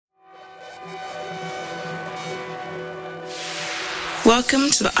Welcome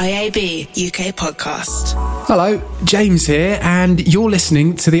to the IAB UK podcast. Hello, James here, and you're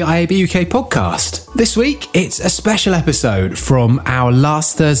listening to the IAB UK podcast. This week, it's a special episode from our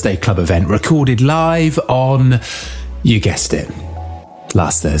last Thursday club event, recorded live on, you guessed it,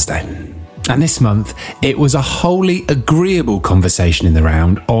 last Thursday. And this month, it was a wholly agreeable conversation in the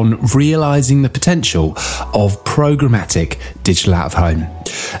round on realising the potential of programmatic digital out-of-home.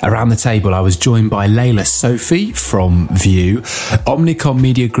 Around the table, I was joined by Layla Sophie from View, Omnicom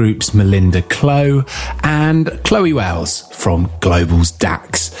Media Group's Melinda Clow, and Chloe Wells from Global's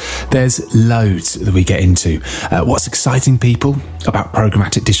DAX. There's loads that we get into. What's exciting people about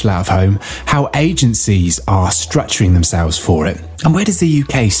programmatic digital out-of-home, how agencies are structuring themselves for it, and where does the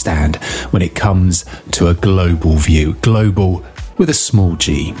UK stand when it comes to a global view? Global with a small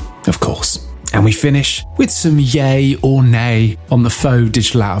g, of course. And we finish with some yay or nay on the faux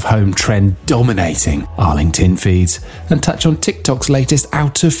digital out-of-home trend dominating our LinkedIn feeds, and touch on TikTok's latest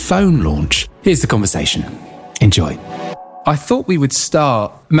out-of-phone launch. Here's the conversation. Enjoy. I thought we would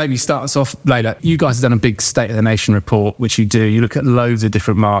start us off, Layla. You guys have done a big State of the Nation report, which you do. You look at loads of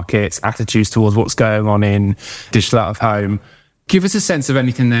different markets, attitudes towards what's going on in digital out-of-home. Give us a sense of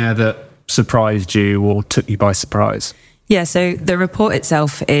anything there that surprised you or took you by surprise. Yeah, so the report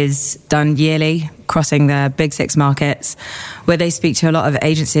itself is done yearly, crossing the big six markets, where they speak to a lot of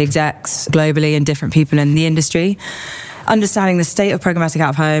agency execs globally and different people in the industry, understanding the state of programmatic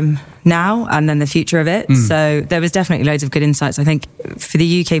out-of-home now and then the future of it. So there was definitely loads of good insights. I think for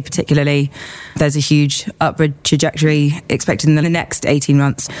the UK particularly, there's a huge upward trajectory expected in the next 18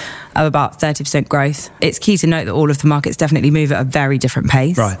 months of about 30% growth. It's key to note that all of the markets definitely move at a very different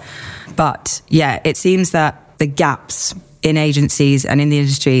pace. Right. But yeah, it seems that the gaps in agencies and in the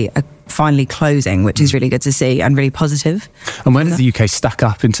industry are finally closing, which is really good to see and really positive. And where does the UK stack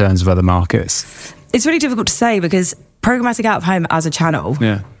up in terms of other markets? It's really difficult to say because programmatic out-of-home as a channel,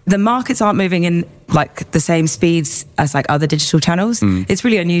 the markets aren't moving in like the same speeds as like other digital channels. It's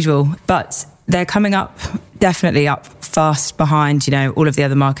really unusual, but they're coming up, definitely up fast behind, you know, all of the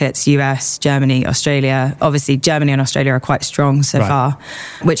other markets, US, Germany, Australia. Obviously, Germany and Australia are quite strong so far,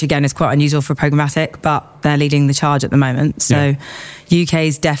 which again is quite unusual for programmatic, but they're leading the charge at the moment. So UK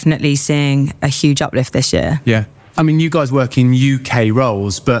is definitely seeing a huge uplift this year. Yeah. I mean, you guys work in UK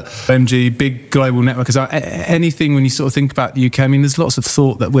roles, but MG, big global network. Is anything when you sort of think about the UK? I mean, there's lots of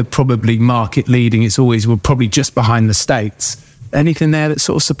thought that we're probably market leading. We're probably just behind the States. Anything there that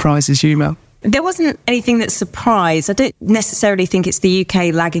sort of surprises you, Mel? There wasn't anything that surprised. I don't necessarily think it's the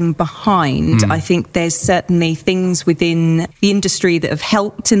UK lagging behind. I think there's certainly things within the industry that have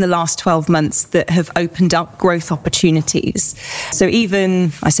helped in the last 12 months that have opened up growth opportunities. So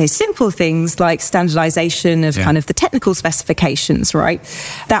even, I say, simple things like standardization of kind of the technical specifications, right?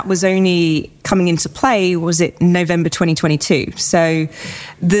 That was only coming into play, was it November 2022? So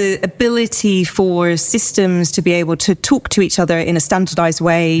the ability for systems to be able to talk to each other in a standardized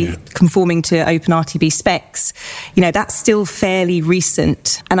way, conforming to open RTB specs, you know, that's still fairly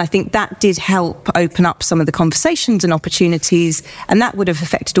recent. And I think that did help open up some of the conversations and opportunities, and that would have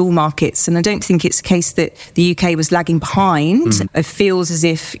affected all markets. And I don't think it's a case that the UK was lagging behind. It feels as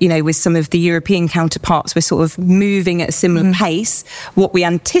if, you know, with some of the European counterparts, we're sort of moving at a similar pace. What we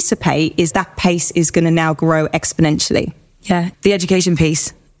anticipate is that pace is going to now grow exponentially. Yeah, the education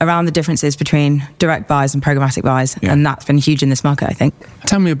piece around the differences between direct buys and programmatic buys, and that's been huge in this market, I think.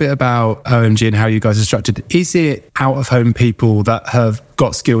 Tell me a bit about OMG and how you guys are structured. Is it out-of-home people that have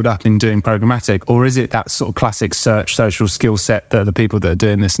got skilled up in doing programmatic, or is it that sort of classic search social skill set that are the people that are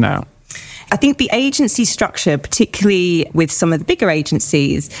doing this now? I think the agency structure, particularly with some of the bigger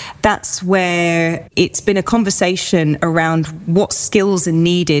agencies, that's where it's been a conversation around what skills are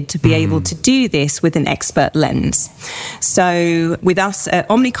needed to be able to do this with an expert lens. So with us at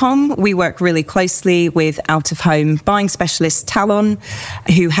Omnicom, we work really closely with out-of-home buying specialist Talon,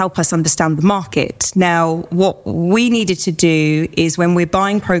 who help us understand the market. Now, what we needed to do is when we're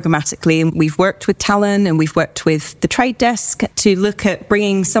buying programmatically, and we've worked with Talon and we've worked with the trade desk to look at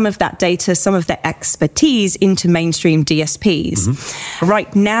bringing some of that data, some of their expertise into mainstream DSPs.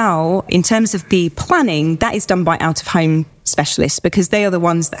 Right now, in terms of the planning, that is done by out-of-home specialists, because they are the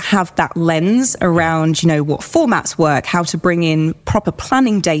ones that have that lens around, you know, what formats work, how to bring in proper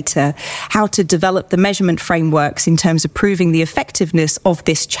planning data, how to develop the measurement frameworks in terms of proving the effectiveness of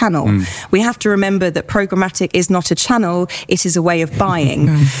this channel. We have to remember that programmatic is not a channel, it is a way of buying.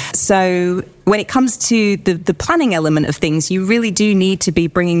 So when it comes to the planning element of things, you really do need to be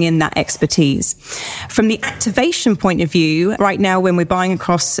bringing in that expertise. From the activation point of view, right now when we're buying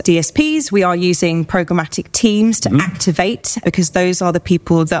across DSPs, we are using programmatic teams to activate, because those are the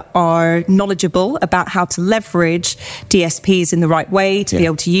people that are knowledgeable about how to leverage DSPs in the right way, to be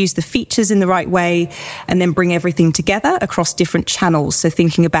able to use the features in the right way, and then bring everything together across different channels. So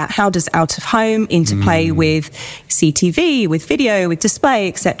thinking about how does out of home interplay with CTV, with video, with display,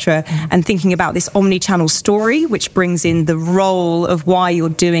 etc., and thinking about this omni-channel story, which brings in the role of why you're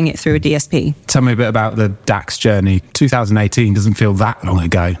doing it through a DSP. Tell me a bit about the DAX journey. 2018 doesn't feel that long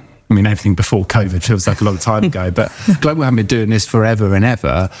ago. I mean, everything before COVID feels like a long time ago, but Global haven't been doing this forever and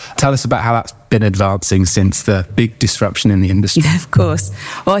ever. Tell us about how that's been advancing since the big disruption in the industry. Of course.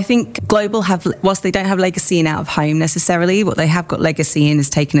 Well, I think Global have, whilst they don't have legacy in out of home necessarily, what they have got legacy in is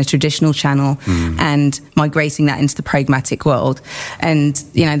taking a traditional channel and migrating that into the programmatic world. And,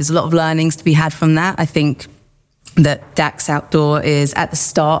 you know, there's a lot of learnings to be had from that. I think that DAX Outdoor is at the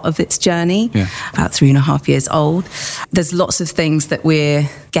start of its journey, about 3.5 years old. There's lots of things that we're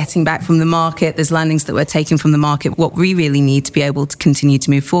getting back from the market. There's learnings that we're taking from the market. What we really need to be able to continue to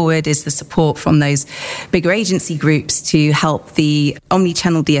move forward is the support from those bigger agency groups to help the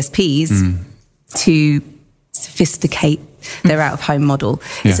omni-channel DSPs to sophisticate their out-of-home model.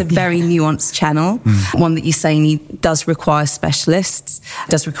 It's a very nuanced channel, one that you say does require specialists,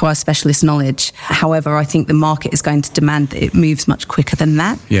 does require specialist knowledge. However, I think the market is going to demand that it moves much quicker than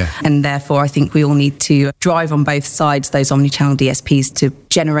that. And therefore, I think we all need to drive on both sides those omni-channel DSPs to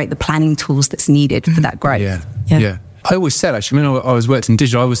generate the planning tools that's needed for that growth. I always said, actually, when I was worked in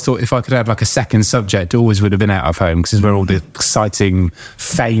digital, I always thought if I could have like a second subject, it always would have been out of home, because it's where all the exciting,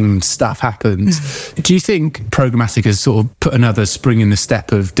 famed stuff happens. Do you think programmatic has sort of put another spring in the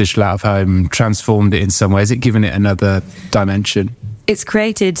step of digital out of home, transformed it in some way? Has it given it another dimension? It's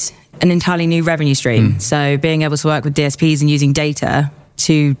created an entirely new revenue stream. So being able to work with DSPs and using data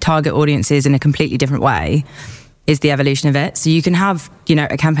to target audiences in a completely different way is the evolution of it. So you can have, you know,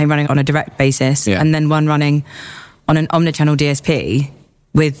 a campaign running on a direct basis and then one running on an omnichannel DSP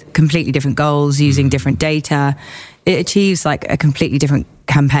with completely different goals, using different data. It achieves like a completely different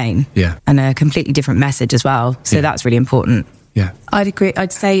campaign and a completely different message as well. So that's really important. I'd agree.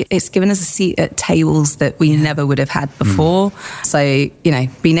 I'd say it's given us a seat at tables that we never would have had before. So, you know,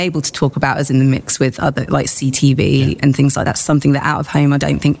 being able to talk about us in the mix with other like CTV and things like that, something that out of home I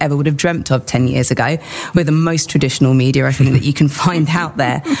don't think ever would have dreamt of 10 years ago. We're the most traditional media, I think, that you can find out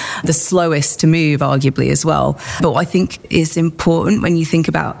there. The slowest to move, arguably, as well. But what I think is important when you think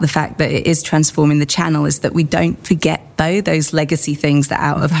about the fact that it is transforming the channel is that we don't forget, though, those legacy things that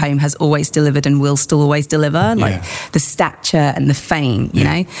out of home has always delivered and will still always deliver, like the stature and the fame, you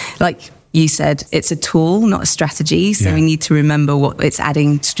know, like you said, it's a tool, not a strategy. So we need to remember what it's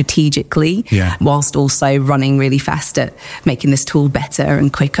adding strategically, whilst also running really fast at making this tool better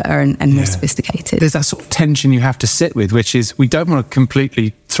and quicker and more sophisticated. There's that sort of tension you have to sit with, which is we don't want to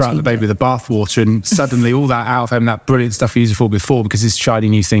completely throw out the baby with the bathwater and suddenly all that out of home, that brilliant stuff we used for before, because this shiny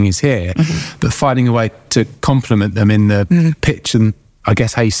new thing is here, but finding a way to complement them in the pitch and I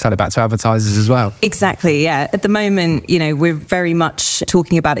guess how you sell it back to advertisers as well. Exactly, yeah. At the moment, you know, we're very much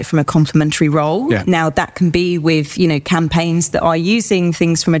talking about it from a complementary role. Now, that can be with, you know, campaigns that are using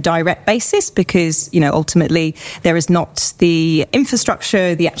things from a direct basis because, you know, ultimately there is not the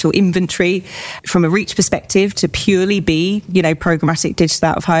infrastructure, the actual inventory from a reach perspective to purely be, you know, programmatic digital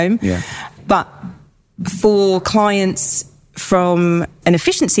out of home. But for clients from an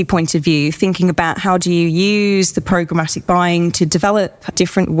efficiency point of view, thinking about how do you use the programmatic buying to develop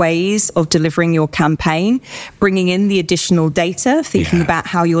different ways of delivering your campaign, bringing in the additional data, thinking about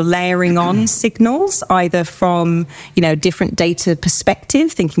how you're layering on signals, either from, you know, different data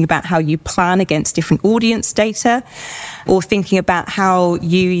perspective, thinking about how you plan against different audience data, or thinking about how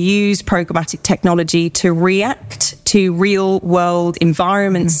you use programmatic technology to react to real world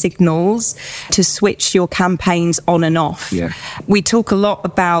environment signals to switch your campaigns on and off. We talk a lot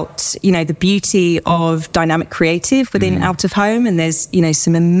about, you know, the beauty of dynamic creative within out of home, and there's, you know,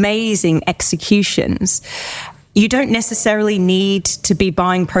 some amazing executions. You don't necessarily need to be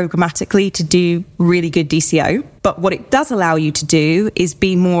buying programmatically to do really good DCO, but what it does allow you to do is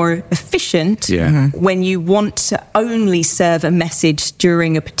be more efficient when you want to only serve a message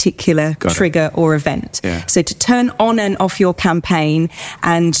during a particular trigger or event. So to turn on and off your campaign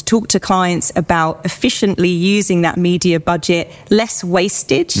and talk to clients about efficiently using that media budget, less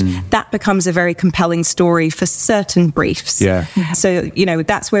wastage, that becomes a very compelling story for certain briefs. So, you know,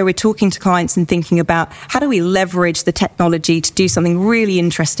 that's where we're talking to clients and thinking about how do we leverage the technology to do something really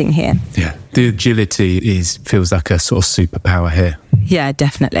interesting here. The agility feels like a sort of superpower here. Yeah,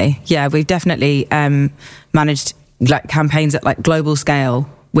 definitely. Yeah, we've definitely managed like campaigns at like global scale,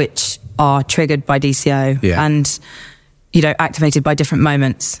 which are triggered by DCO and, you know, activated by different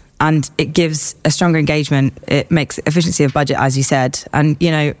moments. And it gives a stronger engagement. It makes efficiency of budget, as you said. And, you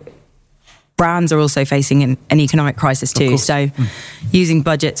know, brands are also facing an economic crisis too. So using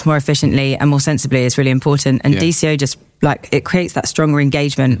budgets more efficiently and more sensibly is really important. And DCO just like it creates that stronger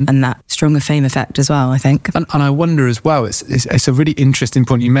engagement and that stronger fame effect as well, I think. And I wonder as well, it's a really interesting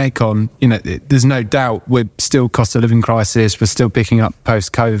point you make on, you know, there's no doubt we're still cost of living crisis. We're still picking up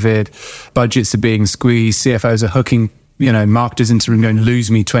post-COVID. Budgets are being squeezed. CFOs are hooking, you know, marketers into going,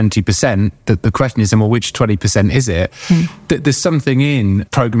 lose me 20%. The question is, then, well, which 20% is it? There's something in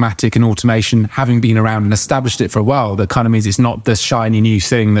programmatic and automation, having been around and established it for a while, that kind of means it's not the shiny new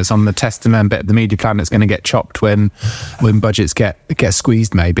thing that's on the testament bit of the media plan that's going to get chopped when budgets get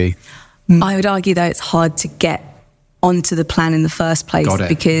squeezed, maybe. I would argue, though, it's hard to get onto the plan in the first place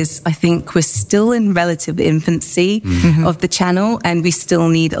because I think we're still in relative infancy of the channel, and we still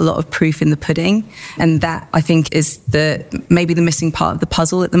need a lot of proof in the pudding, and that I think is maybe the missing part of the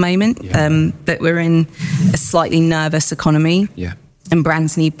puzzle at the moment. That we're in a slightly nervous economy. And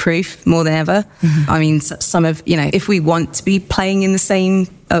brands need proof more than ever. I mean, some of, you know, if we want to be playing in the same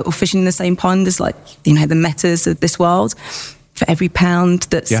or fishing in the same pond as, like, you know, the Metas of this world, for every pound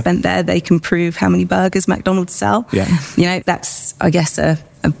that's spent there, they can prove how many burgers McDonald's sell. You know, that's, I guess, a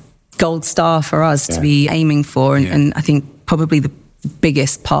gold star for us to be aiming for. And I think probably the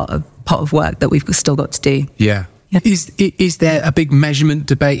biggest part of work that we've still got to do. Is there a big measurement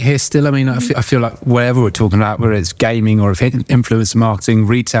debate here still? I mean, I feel like whatever we're talking about, whether it's gaming or if influencer marketing,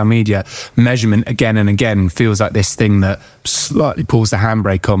 retail media, measurement again and again feels like this thing that slightly pulls the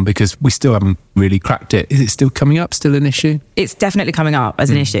handbrake on because we still haven't really cracked it. Is it still coming up, still an issue? It's definitely coming up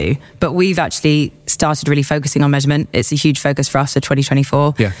as an issue, but we've actually started really focusing on measurement. It's a huge focus for us for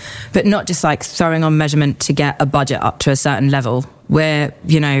 2024. But not just like throwing on measurement to get a budget up to a certain level. We're,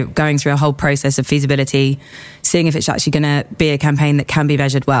 you know, going through a whole process of feasibility, seeing if it's actually going to be a campaign that can be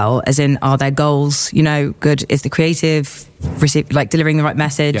measured well, as in, are there goals, you know, good, is the creative, like delivering the right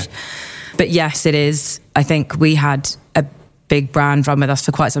message? But yes, it is. I think we had a big brand run with us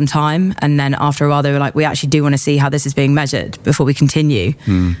for quite some time, and then after a while they were like, we actually do want to see how this is being measured before we continue.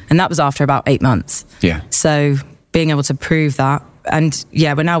 And that was after about 8 months. So being able to prove that. And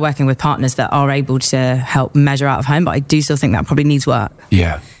we're now working with partners that are able to help measure out of home, but I do still think that probably needs work.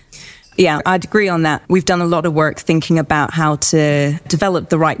 Yeah, I'd agree on that. We've done a lot of work thinking about how to develop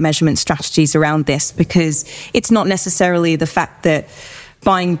the right measurement strategies around this, because it's not necessarily the fact that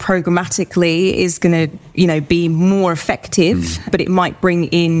buying programmatically is going to, you know, be more effective, but it might bring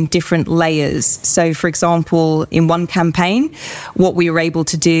in different layers. So, for example, in one campaign, what we were able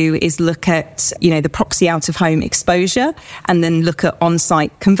to do is look at, you know, the proxy out-of-home exposure and then look at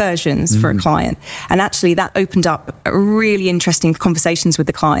on-site conversions for a client. And actually that opened up really interesting conversations with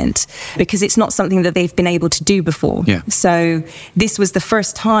the client, because it's not something that they've been able to do before. So this was the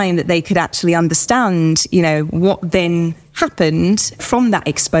first time that they could actually understand, you know, what then happened from that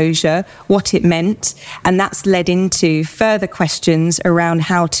exposure, what it meant, and that's led into further questions around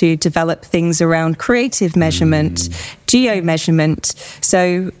how to develop things around creative measurement, geo measurement.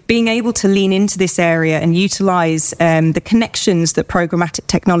 So being able to lean into this area and utilize the connections that programmatic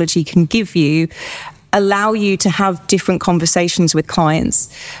technology can give you allow you to have different conversations with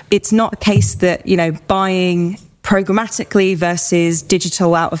clients. It's not a case that, you know, buying programmatically versus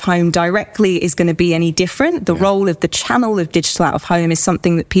digital out of home directly is going to be any different. The role of the channel of digital out of home is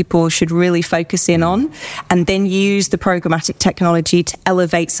something that people should really focus in on, and then use the programmatic technology to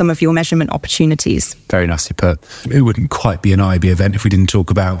elevate some of your measurement opportunities. Very nicely put. It wouldn't quite be an IB event if we didn't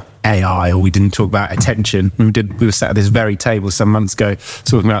talk about AI, or we didn't talk about attention. We were sat at this very table some months ago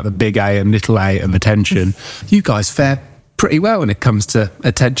talking about the big A and little a of attention. You guys fare pretty well when it comes to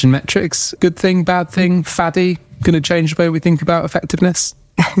attention metrics. Good thing, bad thing, faddy? Going to change the way we think about effectiveness?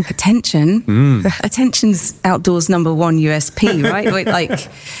 Attention. Attention's outdoors number one USP, right? Like,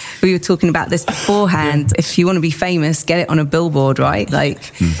 we were talking about this beforehand. If you want to be famous, get it on a billboard, right? Like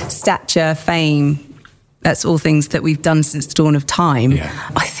stature, fame, that's all things that we've done since the dawn of time.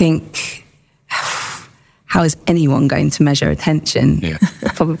 I think, how is anyone going to measure attention?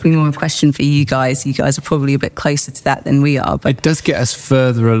 Probably more a question for you guys. You guys are probably a bit closer to that than we are. But it does get us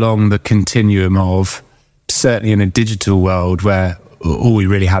further along the continuum of, certainly in a digital world where all we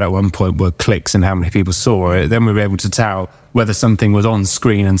really had at one point were clicks and how many people saw it. Then we were able to tell whether something was on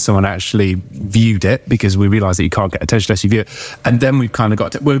screen and someone actually viewed it, because we realised that you can't get attention unless you view it. And then we've kind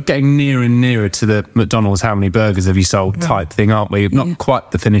of we're getting nearer and nearer to the McDonald's how many burgers have you sold type thing, aren't we? Not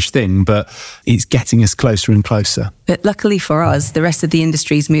quite the finished thing, but it's getting us closer and closer. But luckily for us, the rest of the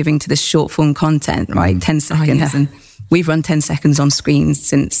industry is moving to this short form content, right? 10 seconds. And we've run 10 seconds on screens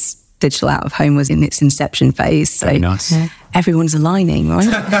since digital out of home was in its inception phase. So very nice. Everyone's aligning, right?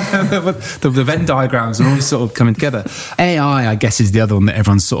 the Venn diagrams are all sort of coming together. AI, I guess, is the other one that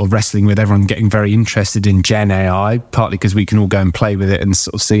everyone's sort of wrestling with. Everyone getting very interested in Gen AI, partly because we can all go and play with it and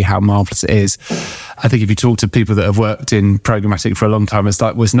sort of see how marvellous it is. I think if you talk to people that have worked in programmatic for a long time, it's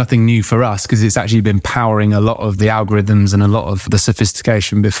like, well, it's nothing new for us because it's actually been powering a lot of the algorithms and a lot of the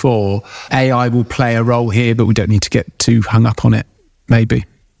sophistication before. AI will play a role here, but we don't need to get too hung up on it, maybe.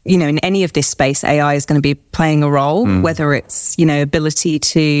 You know, in any of this space, AI is going to be playing a role, whether it's, you know, ability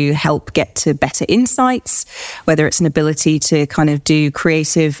to help get to better insights, whether it's an ability to kind of do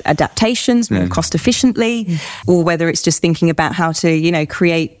creative adaptations more cost efficiently, or whether it's just thinking about how to, you know,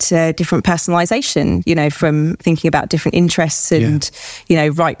 create different personalization, you know, from thinking about different interests and, you know,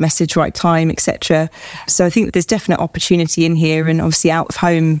 right message, right time, etc. So I think there's definite opportunity in here, and obviously out of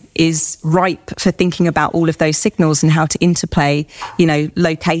home is ripe for thinking about all of those signals and how to interplay, you know,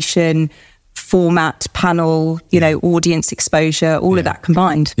 location, format, panel, you know, audience exposure, all of that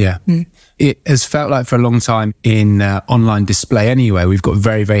combined. It has felt like for a long time in online display anyway, we've got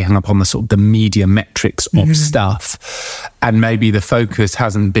very, very hung up on the sort of the media metrics of stuff. And maybe the focus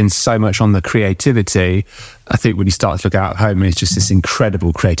hasn't been so much on the creativity. I think when you start to look out at home, it's just this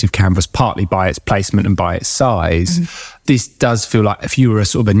incredible creative canvas, partly by its placement and by its size. This does feel like if you were a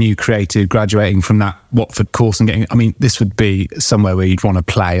sort of a new creative graduating from that Watford course and getting, I mean, this would be somewhere where you'd want to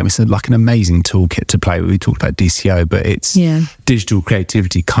play. I mean, it's like an amazing toolkit to play with. We talked about DCO, but it's digital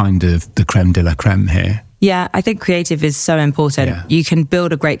creativity kind of the creme de la creme here. Yeah, I think creative is so important. Yeah. You can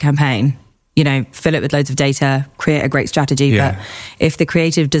build a great campaign, you know, fill it with loads of data, create a great strategy. But if the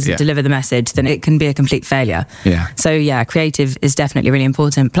creative doesn't deliver the message, then it can be a complete failure. So creative is definitely really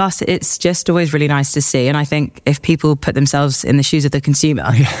important. Plus, it's just always really nice to see. And I think if people put themselves in the shoes of the consumer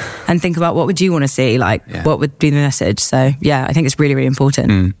and think about what would you want to see, like what would be the message? So I think it's really, really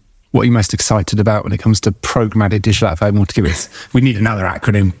important. What are you most excited about when it comes to programmatic digital out of home? To give us, we need another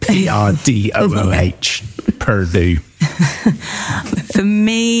acronym: PRDOOH. Purdue. For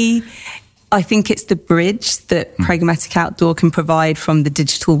me, I think it's the bridge that programmatic outdoor can provide from the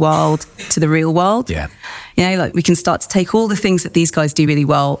digital world to the real world. You know, like we can start to take all the things that these guys do really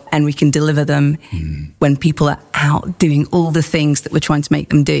well and we can deliver them when people are out doing all the things that we're trying to make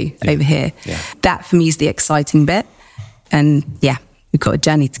them do over here. That for me is the exciting bit. And we've got a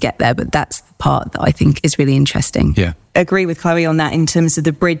journey to get there, but that's the part that I think is really interesting. Agree with Chloe on that in terms of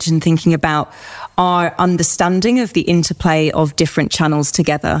the bridge and thinking about our understanding of the interplay of different channels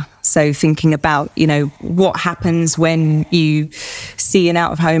together. So thinking about, you know, what happens when you see an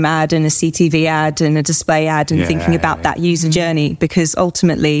out-of-home ad and a CTV ad and a display ad and thinking about that user journey, because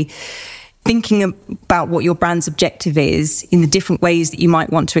ultimately thinking about what your brand's objective is in the different ways that you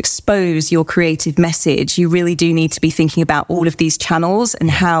might want to expose your creative message, you really do need to be thinking about all of these channels and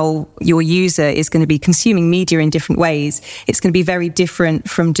how your user is going to be consuming media in different ways. It's going to be very different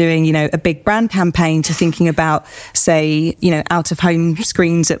from doing, you know, a big brand campaign to thinking about, say, you know, out of home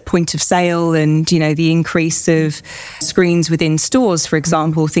screens at point of sale and, you know, the increase of screens within stores, for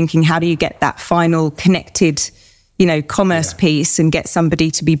example, thinking how do you get that final connected, you know, commerce piece and get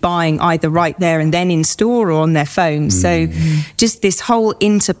somebody to be buying either right there and then in store or on their phone. So just this whole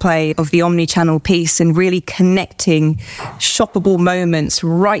interplay of the omni-channel piece and really connecting shoppable moments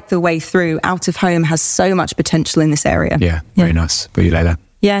right the way through out of home has so much potential in this area. Very nice. For you, Layla?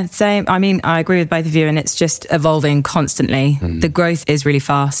 Yeah, same. I mean, I agree with both of you, and it's just evolving constantly. The growth is really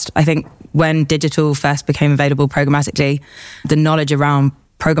fast. I think when digital first became available programmatically, the knowledge around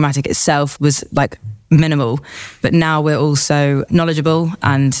programmatic itself was like minimal, but now we're also knowledgeable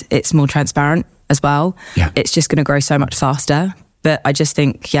and it's more transparent as well. It's just going to grow so much faster. But I just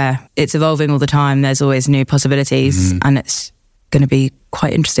think, it's evolving all the time. There's always new possibilities and it's going to be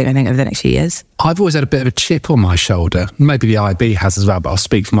quite interesting, I think, over the next few years. I've always had a bit of a chip on my shoulder. Maybe the IB has as well, but I'll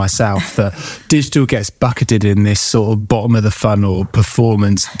speak for myself, that digital gets bucketed in this sort of bottom of the funnel,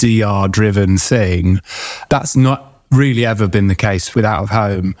 performance, DR-driven thing. That's not really ever been the case with out of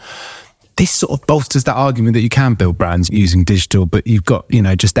home. This sort of bolsters that argument that you can build brands using digital, but you've got, you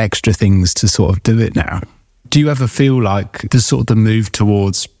know, just extra things to sort of do it now. Do you ever feel like the sort of the move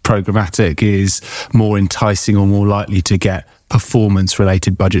towards programmatic is more enticing or more likely to get performance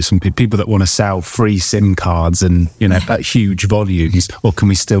related budgets from people that want to sell free SIM cards and, at huge volumes? Or can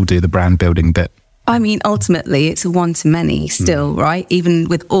we still do the brand building bit? I mean, ultimately, it's a one-to-many still, right? Even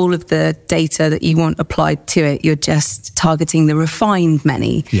with all of the data that you want applied to it, you're just targeting the refined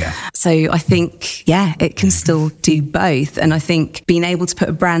many. Yeah. So I think, it can still do both. And I think being able to put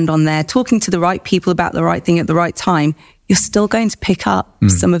a brand on there, talking to the right people about the right thing at the right time, you're still going to pick up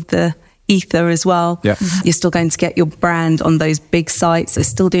some of the ether as well. Yeah. You're still going to get your brand on those big sites. It's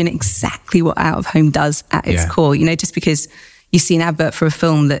still doing exactly what out of home does at its core. Just because you see an advert for a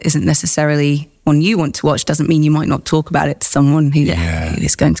film that isn't necessarily one you want to watch doesn't mean you might not talk about it to someone who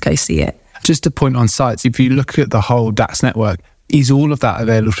is going to go see it. Just a point on sites, if you look at the whole DAX network, is all of that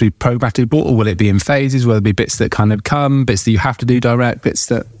available through programmatic DOOH, or will it be in phases? Will there be bits that kind of come, bits that you have to do direct, bits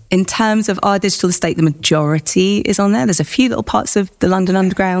that... In terms of our digital estate, the majority is on there. There's a few little parts of the London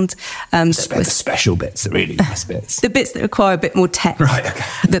Underground. The special bits, the really nice bits. The bits that require a bit more tech. Right, okay.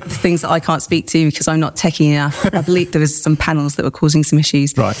 The things that I can't speak to because I'm not techie enough. I believe there was some panels that were causing some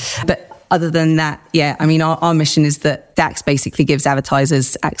issues. Right. But other than that, our mission is that DAX basically gives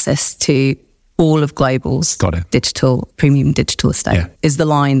advertisers access to all of Global's premium digital estate is the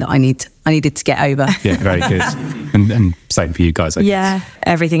line that I needed to get over. Yeah, very good. and same for you guys.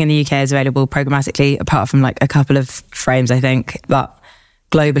 Everything in the UK is available programmatically, apart from like a couple of frames, I think. But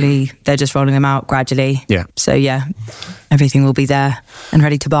globally, they're just rolling them out gradually. Yeah. So everything will be there and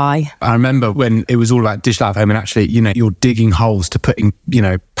ready to buy. I remember when it was all about digital out of home, and actually, you're digging holes to putting,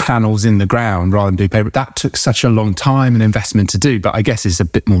 panels in the ground rather than do paper. That took such a long time and investment to do, but I guess it's a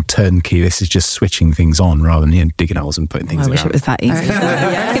bit more turnkey. This is just switching things on rather than digging holes and putting things I wish it was that easy.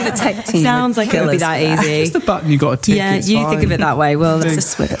 I think the tech team sounds like it would be that easy. Just a button you got to tick. Yeah, you think of it that way. Well, that's a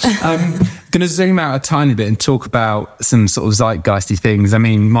switch. Going to zoom out a tiny bit and talk about some sort of zeitgeisty things. I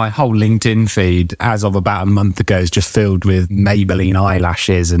mean, my whole LinkedIn feed, as of about a month ago, is just filled with Maybelline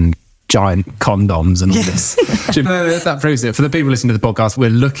eyelashes and giant condoms and all this. That proves it. For the people listening to the podcast, we're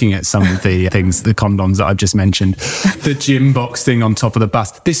looking at some of the things, the condoms that I've just mentioned, the gym box thing on top of the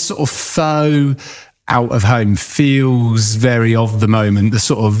bus, this sort of faux out of home feels very of the moment, the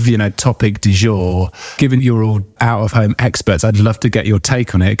sort of, topic du jour. Given you're all out of home experts, I'd love to get your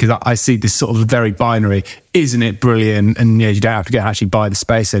take on it, because I see this sort of very binary, isn't it brilliant? And you don't have to go and actually buy the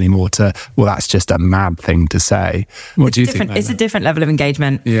space anymore that's just a mad thing to say. What do you think? It's a different level of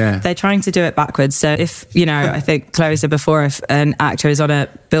engagement. Yeah. They're trying to do it backwards. So if, I think Chloe said before, if an actor is on a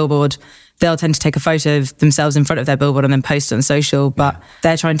billboard, they'll tend to take a photo of themselves in front of their billboard and then post it on social, but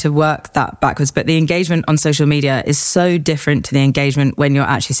they're trying to work that backwards. But the engagement on social media is so different to the engagement when you're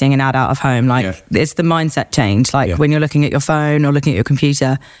actually seeing an ad out of home. It's the mindset change. When you're looking at your phone or looking at your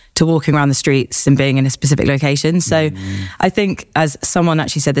computer to walking around the streets and being in a specific location. So I think, as someone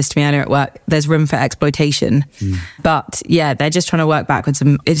actually said this to me earlier at work, there's room for exploitation. But they're just trying to work backwards,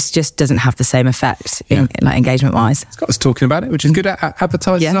 and it just doesn't have the same effect engagement wise. Scott was talking about it, which is good.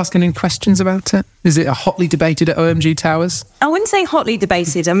 Advertisers asking any questions about it. Is it hotly debated at OMG Towers? I wouldn't say hotly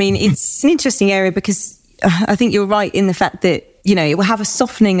debated. I mean, it's an interesting area, because I think you're right in the fact that it will have a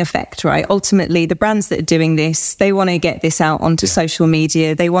softening effect, right? Ultimately, the brands that are doing this, they want to get this out onto social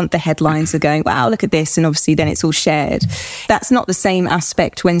media. They want the headlines of going, wow, look at this. And obviously then it's all shared. That's not the same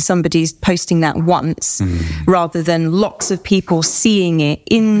aspect when somebody's posting that once, rather than lots of people seeing it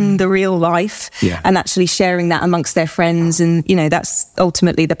in the real life and actually sharing that amongst their friends. And, that's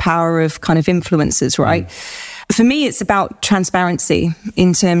ultimately the power of kind of influencers, right? For me, it's about transparency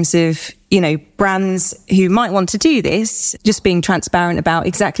in terms of, brands who might want to do this, just being transparent about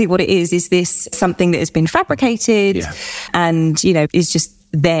exactly what it is. Is this something that has been fabricated and, is just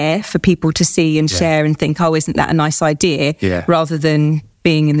there for people to see and share and think, oh, isn't that a nice idea? Rather than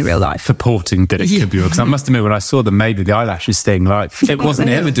being in the real life. Purporting that it could be real. Because I must admit, when I saw the eyelashes thing, it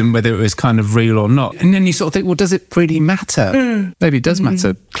wasn't evident whether it was kind of real or not. And then you sort of think, well, does it really matter? Maybe it does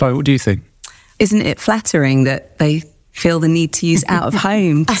matter. Chloe, what do you think? Isn't it flattering that they feel the need to use out of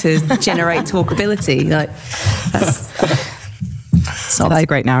home to generate talkability? That's a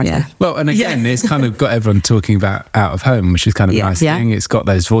great narrative. Yeah. Well, and again, it's kind of got everyone talking about out of home, which is kind of a nice thing. It's got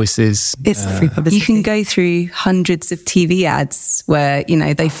those voices. It's free publicity. You can go through hundreds of TV ads where,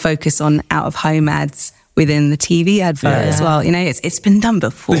 they focus on out of home ads within the TV advert as well. It's been done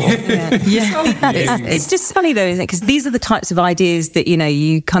before. It's just funny though, isn't it? Because these are the types of ideas that,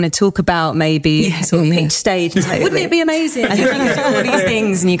 you kind of talk about maybe sort of each stage. Wouldn't it be amazing? And you do all these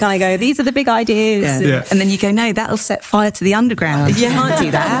things and you kind of go, these are the big ideas. And then you go, no, that'll set fire to the underground. You can't do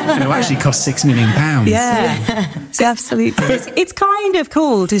that. It'll actually cost £6 million. Absolutely. It's kind of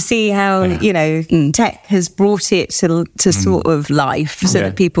cool to see how, tech has brought it to sort of life so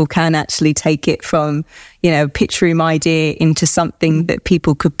that people can actually take it from a pitch room idea into something that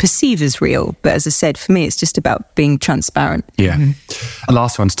people could perceive as real. But as I said, for me, it's just about being transparent. Yeah. The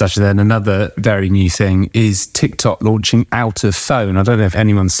last one to touch then, another very new thing is TikTok launching out of phone. I don't know if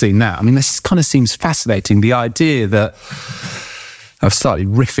anyone's seen that. I mean, this kind of seems fascinating. The idea that, I've started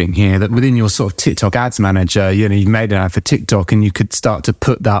riffing here, that within your sort of TikTok ads manager, you've made an ad for TikTok and you could start to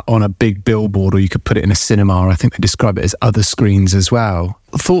put that on a big billboard, or you could put it in a cinema. I think they describe it as other screens as well.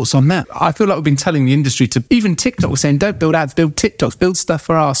 Thoughts on that? I feel like we've been telling the industry to, even TikTok was saying, don't build ads, build TikToks, build stuff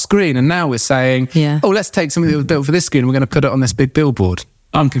for our screen. And now we're saying, let's take something that was built for this screen and we're going to put it on this big billboard.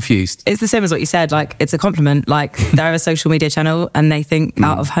 I'm confused. It's the same as what you said. Like, it's a compliment. Like, they're a social media channel and they think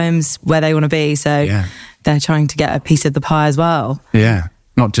out of home's where they want to be. So they're trying to get a piece of the pie as well. Yeah.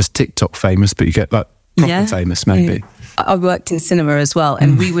 Not just TikTok famous, but you get like proper famous maybe. I worked in cinema as well,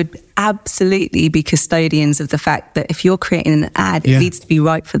 and we would absolutely be custodians of the fact that if you're creating an ad, it needs to be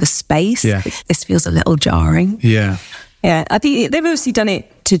right for the space. Yeah. This feels a little jarring. Yeah. Yeah, I think they've obviously done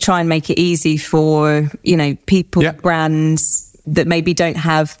it to try and make it easy for, people, brands that maybe don't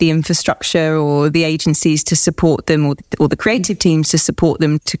have the infrastructure or the agencies to support them, or the creative teams to support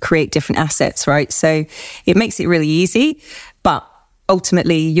them to create different assets, right? So it makes it really easy, but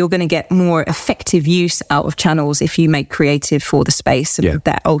ultimately you're going to get more effective use out of channels if you make creative for the space. And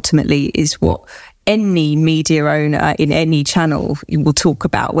that ultimately is what any media owner in any channel will talk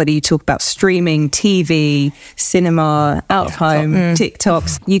about, whether you talk about streaming, TV, cinema, out of home,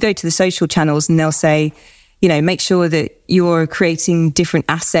 TikToks. You go to the social channels and they'll say, make sure that you're creating different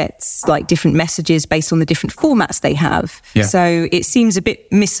assets, like different messages based on the different formats they have. Yeah. So it seems a bit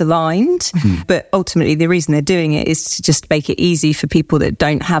misaligned, but ultimately the reason they're doing it is to just make it easy for people that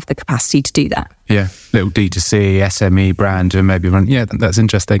don't have the capacity to do that. Yeah, little D2C, SME brand, and maybe run. Yeah, that's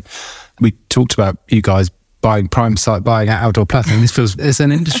interesting. We talked about you guys buying Prime Site, buying Outdoor Platform. This feels, it's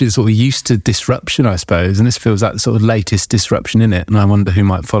an industry that's sort of used to disruption, I suppose, and this feels like the sort of latest disruption in it, and I wonder who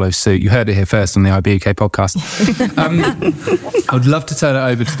might follow suit. You heard it here first on the IB UK podcast. I would love to turn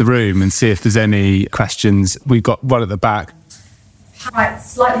it over to the room and see if there's any questions. We've got one at the back. Right,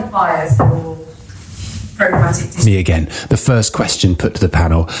 slightly biased or programmatic. Me again. The first question put to the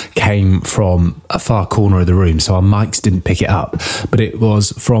panel came from a far corner of the room, so our mics didn't pick it up, but it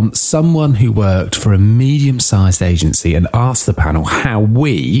was from someone who worked for a medium-sized agency and asked the panel how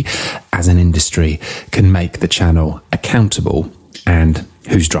we, as an industry, can make the channel accountable and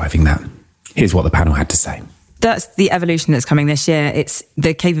who's driving that. Here's what the panel had to say. That's the evolution that's coming this year. It's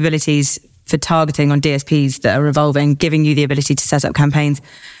the capabilities for targeting on DSPs that are evolving, giving you the ability to set up campaigns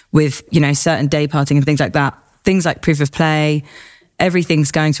with, certain day parting and things like that. Things like proof of play, everything's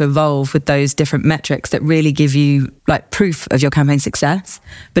going to evolve with those different metrics that really give you like proof of your campaign success.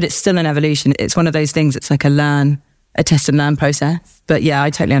 But it's still an evolution. It's one of those things, it's like a test and learn process. But yeah, I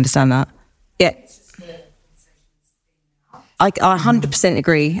totally understand that. Yeah. I 100%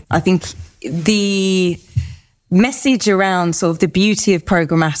 agree. I think the message around sort of the beauty of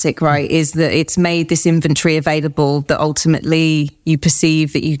programmatic, right, is that it's made this inventory available that ultimately you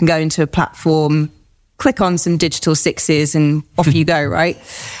perceive that you can go into a platform, click on some digital sixes and off you go, right?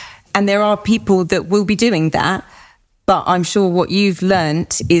 And there are people that will be doing that, but I'm sure what you've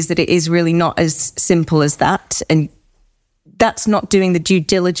learnt is that it is really not as simple as that. And that's not doing the due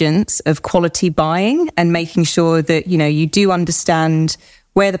diligence of quality buying and making sure that, you do understand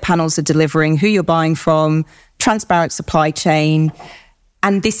where the panels are delivering, who you're buying from, transparent supply chain.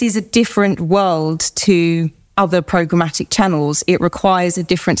 And this is a different world to other programmatic channels. It requires a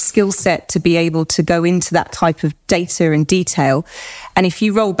different skill set to be able to go into that type of data and detail. And if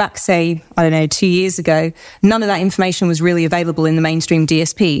you roll back, say, 2 years ago, none of that information was really available in the mainstream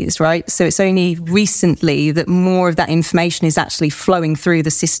DSPs, right? So it's only recently that more of that information is actually flowing through the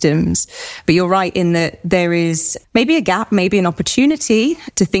systems. But you're right in that there is maybe a gap, maybe an opportunity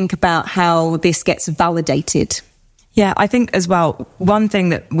to think about how this gets validated. Yeah, I think as well, one thing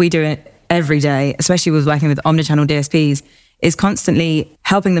that we do every day, especially with working with omnichannel DSPs, is constantly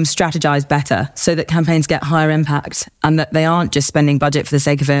helping them strategize better so that campaigns get higher impact and that they aren't just spending budget for the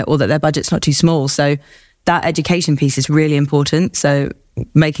sake of it, or that their budget's not too small. So that education piece is really important. So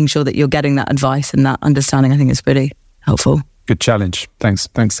making sure that you're getting that advice and that understanding, I think, is pretty helpful. Good challenge. Thanks,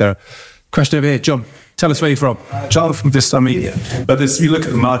 Sarah. Question over here, John. Tell us where you're from. John from Vista Media. But as you look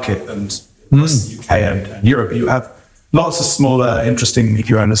at the market and across the UK and Europe, you have lots of smaller, interesting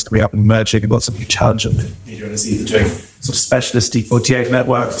media owners coming up and emerging, and lots of new challenger media owners either doing sort of specialist D48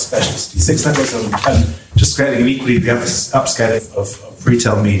 networks, specialist D6 networks, and just creating an equally upscaling of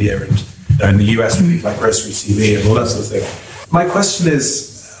retail media, and in the US, like grocery TV and all that sort of thing. My question is,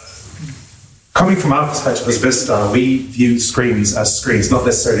 coming from our perspective as Vista, we view screens as screens, not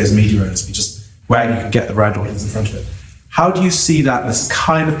necessarily as media owners. where you can get the right audience in front of it. How do you see that? This is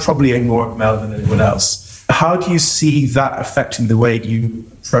kind of probably aimed more at Mel than anyone else. How do you see that affecting the way you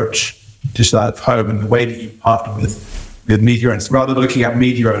approach digital out of home and the way that you partner with media owners, rather than looking at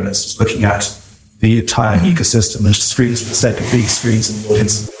media owners, just looking at the entire ecosystem and screens for the sake of big screens and the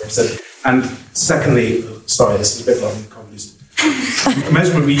audience? And secondly, sorry, this is a bit long and convoluted. The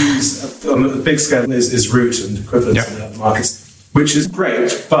measurement we use on a big scale is root and equivalence in other markets, which is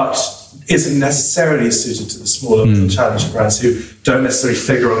great, but isn't necessarily suited to the smaller, challenging brands who don't necessarily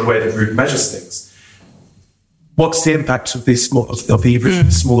figure on the way that root measures things. What's the impact of these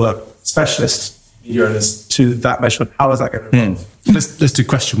smaller specialist media owners to that measurement? How is that going to evolve? Let's do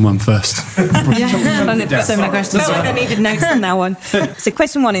question one first. So many questions. I feel like I needed notes on that one. So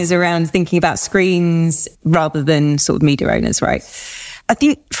question one is around thinking about screens rather than sort of media owners, right? I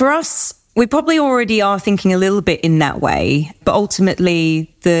think for us, we probably already are thinking a little bit in that way, but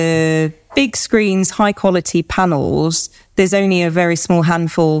ultimately the big screens, high quality panels, there's only a very small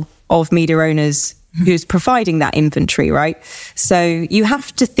handful of media owners who's providing that inventory, right? So you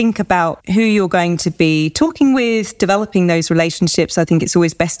have to think about who you're going to be talking with, developing those relationships. I think it's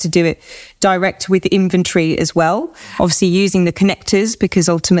always best to do it direct with inventory as well. Obviously using the connectors, because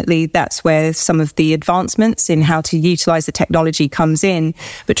ultimately that's where some of the advancements in how to utilize the technology comes in,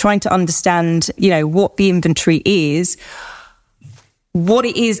 but trying to understand, what the inventory is, what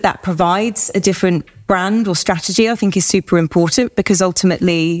it is that provides a different brand or strategy, I think is super important, because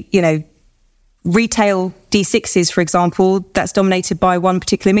ultimately, retail D6s, for example, that's dominated by one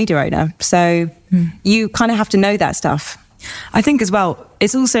particular media owner. So you kind of have to know that stuff. I think as well,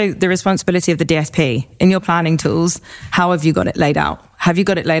 it's also the responsibility of the DSP. In your planning tools, how have you got it laid out? Have you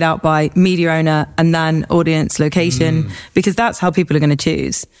got it laid out by media owner and then audience location? Because that's how people are going to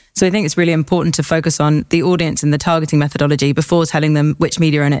choose. So I think it's really important to focus on the audience and the targeting methodology before telling them which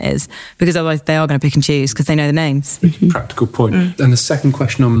media owner it is, because otherwise they are going to pick and choose because they know the names. Practical point. And the second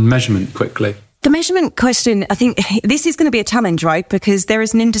question on measurement quickly. The measurement question, I think this is going to be a challenge, right? Because there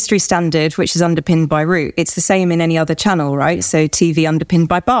is an industry standard which is underpinned by root. It's the same in any other channel, right? So TV underpinned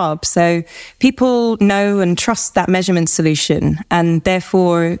by Barb. So people know and trust that measurement solution. And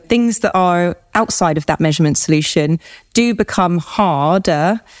therefore, things that are outside of that measurement solution do become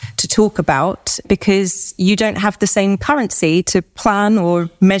harder to talk about because you don't have the same currency to plan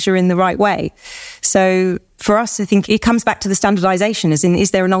or measure in the right way. So for us, I think it comes back to the standardization, as in,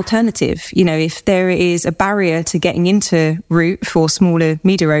 is there an alternative? If there is a barrier to getting into root for smaller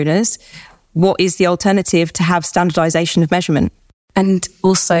media owners, what is the alternative to have standardization of measurement? And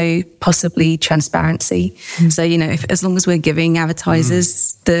also possibly transparency. So, as long as we're giving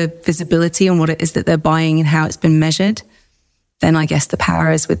advertisers the visibility on what it is that they're buying and how it's been measured, then I guess the power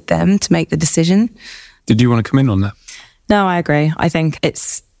is with them to make the decision. Did you want to come in on that? No, I agree. I think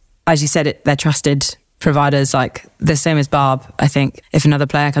it's, as you said, they're trusted providers, like the same as Barb. I think if another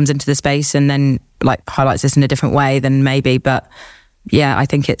player comes into the space and then highlights this in a different way, then maybe. But yeah, I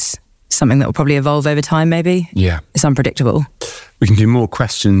think it's something that will probably evolve over time, maybe. Yeah. It's unpredictable. We can do more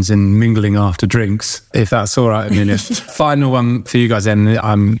questions in mingling after drinks, if that's all right, Amelia. Final one for you guys then.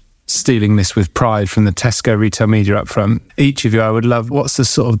 I'm stealing this with pride from the Tesco retail media up front. Each of you, I would love, what's the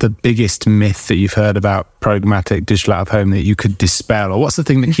sort of the biggest myth that you've heard about programmatic digital out of home that you could dispel? Or what's the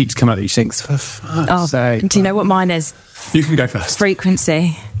thing that keeps coming up that you think, for fuck's sake? Do you know what mine is? You can go first.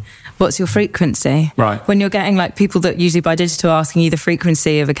 Frequency. What's your frequency? Right. When you're getting people that usually buy digital asking you the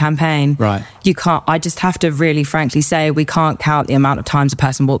frequency of a campaign, right? You can't, I just have to really frankly say we can't count the amount of times a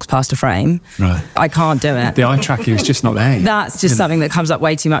person walks past a frame. Right. I can't do it. The eye tracking is just not there. That's just something that comes up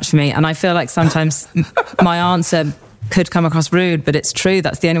way too much for me. And I feel like sometimes my answer could come across rude, but it's true.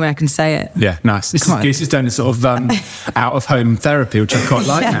 That's the only way I can say it. Yeah, nice. This is doing a sort of out-of-home therapy, which I quite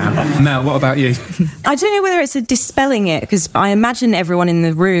like now. Mel, what about you? I don't know whether it's a dispelling it, because I imagine everyone in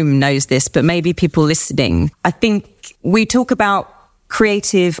the room knows this, but maybe people listening. I think we talk about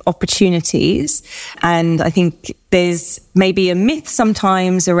creative opportunities, and I think there's maybe a myth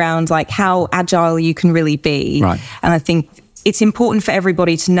sometimes around how agile you can really be. Right. And I think it's important for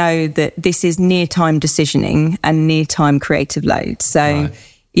everybody to know that this is near-time decisioning and near-time creative load. So, right.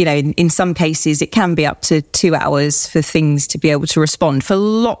 In some cases, it can be up to 2 hours for things to be able to respond for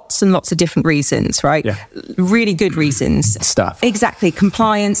lots and lots of different reasons, right? Yeah. Really good reasons. Stuff. Exactly.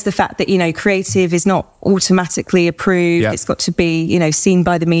 Compliance, the fact that, creative is not automatically approved. Yeah. It's got to be, seen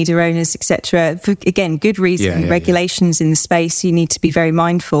by the media owners, etc. For, again, good reason. Regulations in the space, you need to be very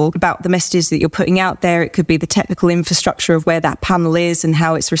mindful about the messages that you're putting out there. It could be the technical infrastructure of where that panel is and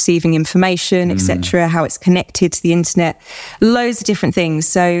how it's receiving information, etc., how it's connected to the internet. Loads of different things.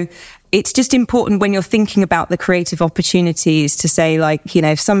 So it's just important when you're thinking about the creative opportunities to say,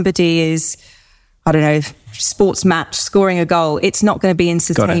 if somebody is I don't know, sports match, scoring a goal, it's not going to be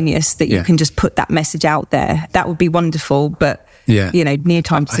instantaneous that you can just put that message out there. That would be wonderful, but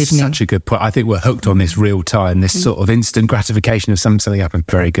near-time decisioning. That's such a good point. I think we're hooked on this real time, this sort of instant gratification of something happened.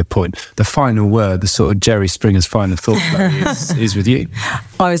 Very good point. The final word, the sort of Jerry Springer's final thought is with you.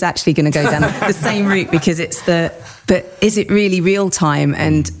 I was actually going to go down the same route, because it's but is it really real time?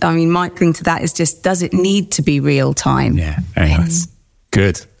 And I mean, my thing to that is just, does it need to be real time? Yeah, very nice.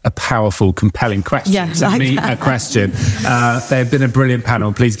 Good. A powerful, compelling question. Yeah, It's a question. They've been a brilliant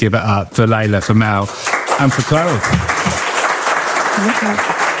panel. Please give it up for Layla, for Mel, and for Chloe.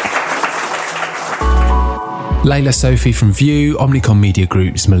 Layla Sophie from View, Omnicom Media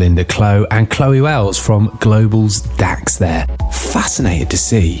Group's Melinda Clow, and Chloe Wells from Global's Dax there. Fascinated to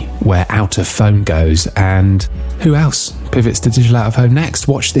see where out of phone goes and who else pivots to digital out of home next.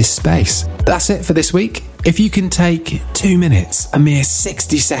 Watch this space. That's it for this week. If you can take 2 minutes, a mere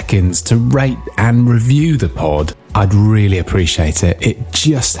 60 seconds, to rate and review the pod, I'd really appreciate it. It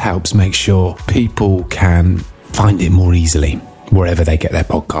just helps make sure people can find it more easily wherever they get their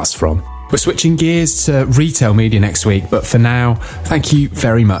podcasts from. We're switching gears to retail media next week, but for now, thank you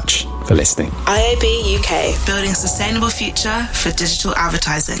very much for listening. IAB UK, building a sustainable future for digital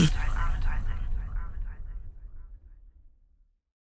advertising.